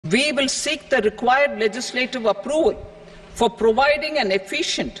We will seek the required legislative approval for providing an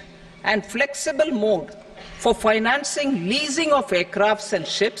efficient and flexible mode for financing leasing of aircrafts and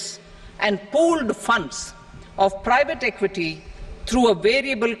ships and pooled funds of private equity through a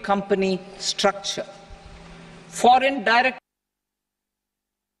variable company structure. Foreign direct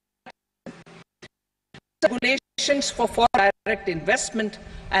regulations for foreign direct investment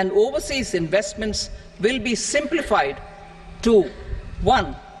and overseas investments will be simplified to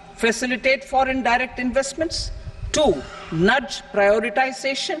 1. Facilitate foreign direct investments, 2. Nudge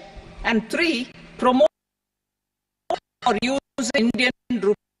prioritization, and 3. Promote or use Indian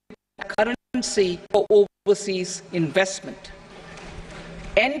rupee currency for overseas investment.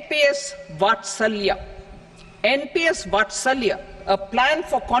 NPS Vatsalya. NPS Vatsalya, a plan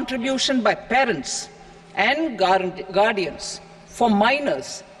for contribution by parents and guardians for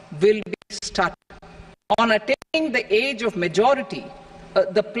minors, will be started. On attaining the age of majority,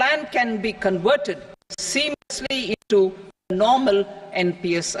 the plan can be converted seamlessly into a normal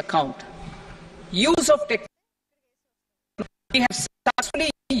NPS account. Use of technology we have successfully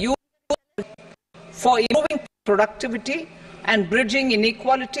used for improving productivity and bridging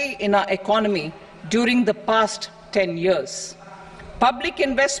inequality in our economy during the past 10 years. Public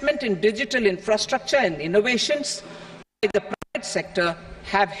investment in digital infrastructure and innovations by the private sector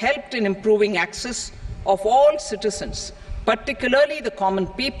have helped in improving access of all citizens, particularly the common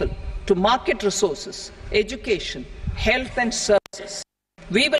people, to market resources, education, health and services. We will